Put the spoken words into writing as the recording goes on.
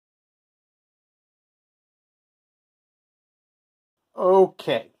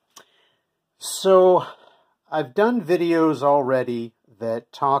Okay, so I've done videos already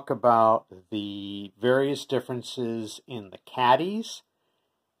that talk about the various differences in the caddies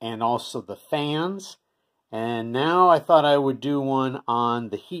and also the fans. And now I thought I would do one on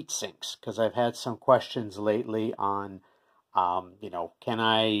the heat sinks because I've had some questions lately on, can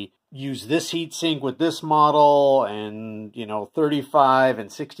I use this heat sink with this model and, 35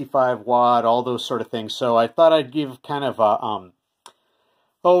 and 65 watt, all those sort of things. So I thought I'd give kind of a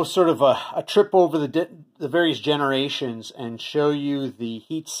trip over the various generations and show you the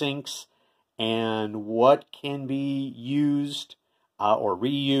heat sinks and what can be used or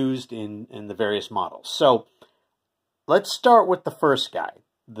reused in the various models. So let's start with the first guy,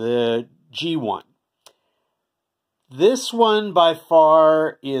 the G1. This one by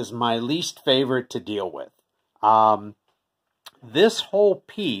far is my least favorite to deal with. This whole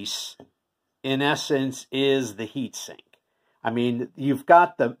piece, in essence, is the heat sink. I mean, you've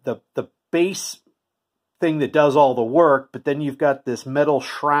got the base thing that does all the work, but then you've got this metal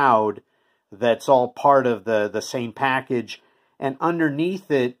shroud that's all part of the same package, and underneath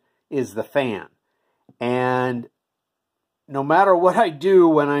it is the fan. And no matter what I do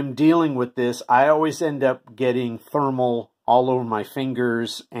when I'm dealing with this, I always end up getting thermal all over my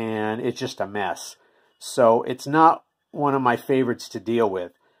fingers, and it's just a mess. So it's not one of my favorites to deal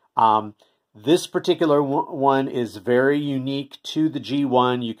with. This particular one is very unique to the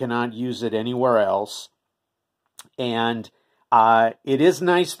G1. You cannot use it anywhere else. And it is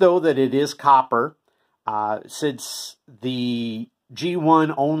nice, though, that it is copper. Since the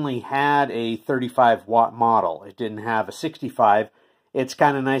G1 only had a 35 watt model, it didn't have a 65. It's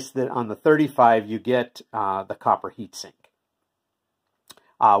kind of nice that on the 35 you get the copper heatsink.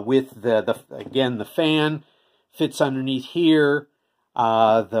 With again, the fan fits underneath here.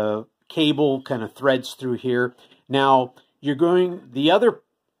 The cable kind of threads through here. Now, the other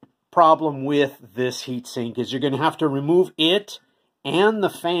problem with this heatsink is you're going to have to remove it and the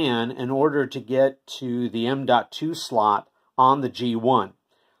fan in order to get to the M.2 slot on the G1,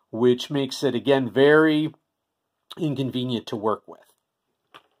 which makes it, again, very inconvenient to work with.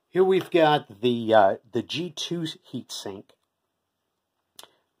 Here we've got the G2 heatsink.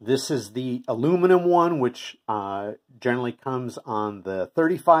 This is the aluminum one, which generally comes on the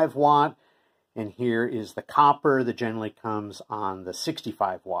 35 watt. And here is the copper that generally comes on the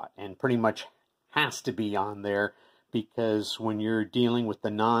 65 watt. And pretty much has to be on there because when you're dealing with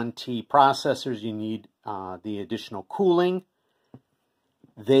the non-T processors, you need the additional cooling.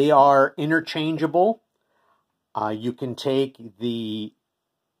 They are interchangeable. You can take the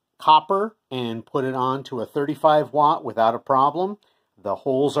copper and put it onto a 35 watt without a problem. The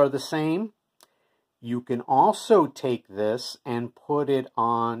holes are the same. You can also take this and put it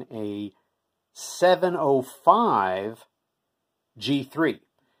on a 705 G3.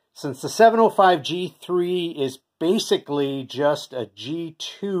 Since the 705 G3 is basically just a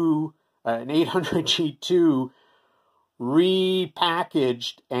G2, an 800 G2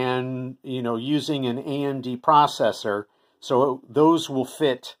 repackaged and, using an AMD processor, so those will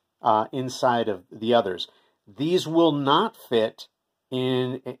fit inside of the others. These will not fit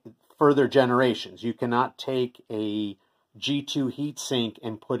in further generations. You cannot take a G2 heatsink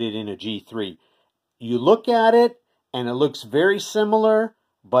and put it in a G3. You look at it and it looks very similar,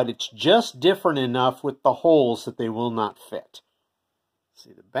 but it's just different enough with the holes that they will not fit.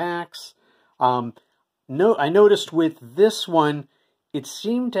 See the backs. I noticed with this one, it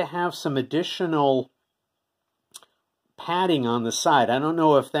seemed to have some additional padding on the side. I don't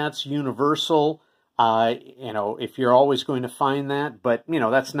know if that's universal. If you're always going to find that, but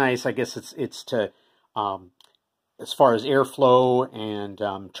that's nice. I guess it's to as far as airflow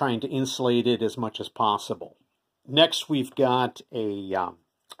and trying to insulate it as much as possible. Next, we've got a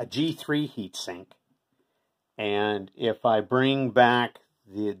G3 heatsink, and if I bring back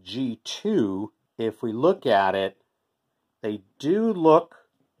the G2, if we look at it, they do look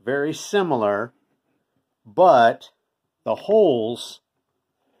very similar, but the holes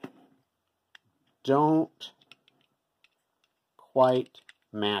don't quite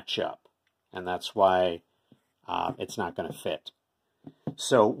match up, and that's why it's not going to fit.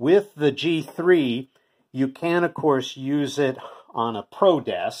 So with the G3, you can, of course, use it on a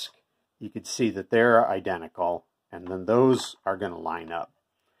ProDesk. You can see that they're identical, and then those are going to line up.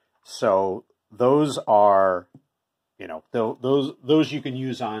 So those are, those you can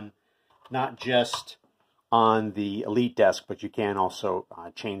use on not just on the EliteDesk, but you can also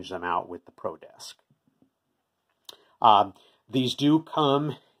change them out with the ProDesk. These do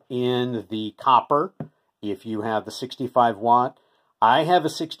come in the copper if you have the 65 watt. I have a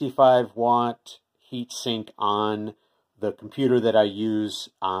 65 watt heatsink on the computer that I use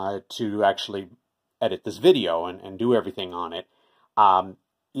to actually edit this video and do everything on it.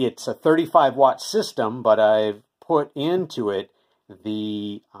 It's a 35-watt system, but I've put into it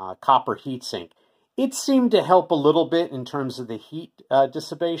the copper heatsink. It seemed to help a little bit in terms of the heat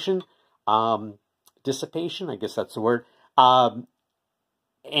dissipation. Dissipation, I guess that's the word. And,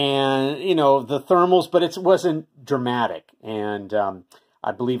 you know, the thermals, but it wasn't dramatic. And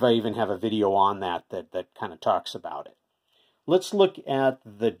I believe I even have a video on that kind of talks about it. Let's look at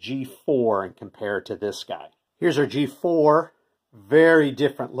the G4 and compare it to this guy. Here's our G4. Very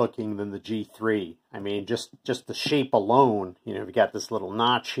different looking than the G3. I mean, just the shape alone, you know, we got this little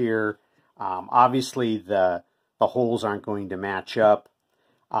notch here. Obviously, the holes aren't going to match up.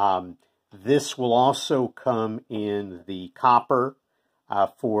 This will also come in the copper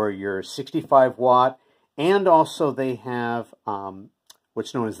for your 65 watt, and also they have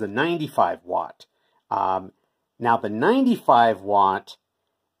what's known as the 95 watt. Now, the 95 watt,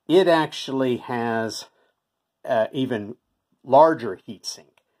 it actually has even larger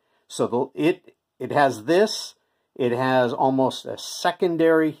heatsink. So it has this. It has almost a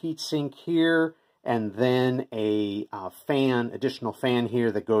secondary heatsink here, and then a additional fan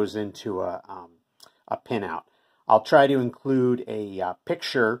here that goes into a pinout. I'll try to include a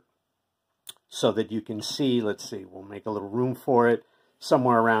picture so that you can see. Let's see, we'll make a little room for it.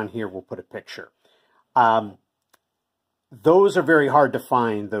 Somewhere around here, we'll put a picture. Those are very hard to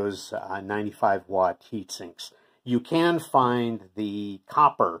find, those 95-watt heatsinks. You can find the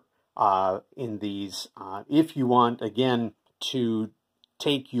copper in these if you want, again, to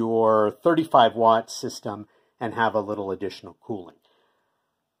take your 35-watt system and have a little additional cooling.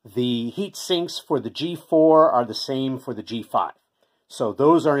 The heat sinks for the G4 are the same for the G5. So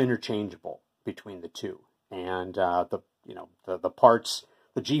those are interchangeable between the two. And the parts,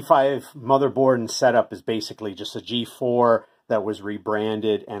 the G5 motherboard and setup is basically just a G4 that was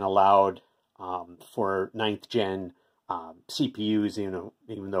rebranded and allowed for 9th gen CPUs,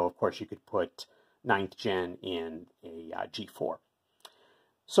 even though, of course, you could put 9th gen in a G4.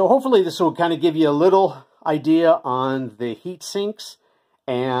 So hopefully this will kind of give you a little idea on the heat sinks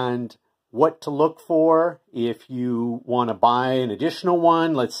and what to look for if you want to buy an additional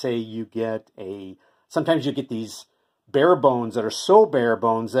one. Let's say you get sometimes you get these bare bones that are so bare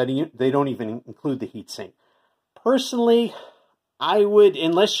bones that they don't even include the heat sink. Personally, I would,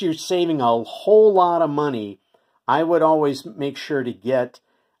 unless you're saving a whole lot of money, I would always make sure to get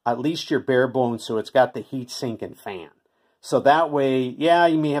at least your bare bones so it's got the heat sink and fan. So that way, yeah,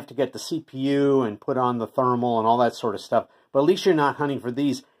 you may have to get the CPU and put on the thermal and all that sort of stuff, but at least you're not hunting for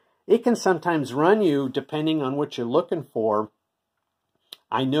these. It can sometimes run you, depending on what you're looking for.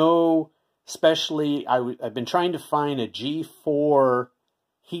 I know, especially, I've been trying to find a G4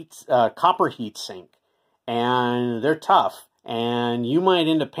 copper heat sink, and they're tough. And you might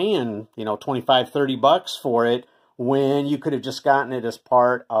end up paying, $25-30 for it when you could have just gotten it as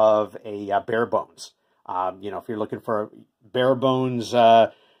part of a bare bones. If you're looking for a bare bones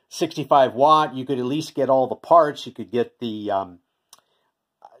 65 watt, you could at least get all the parts. You could get the,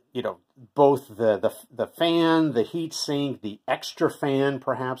 both the fan, the heat sink, the extra fan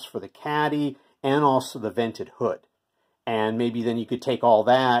perhaps for the caddy, and also the vented hood. And maybe then you could take all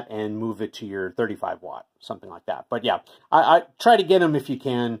that and move it to your 35 watt, something like that. But yeah, I try to get them if you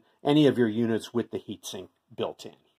can, any of your units with the heatsink built in.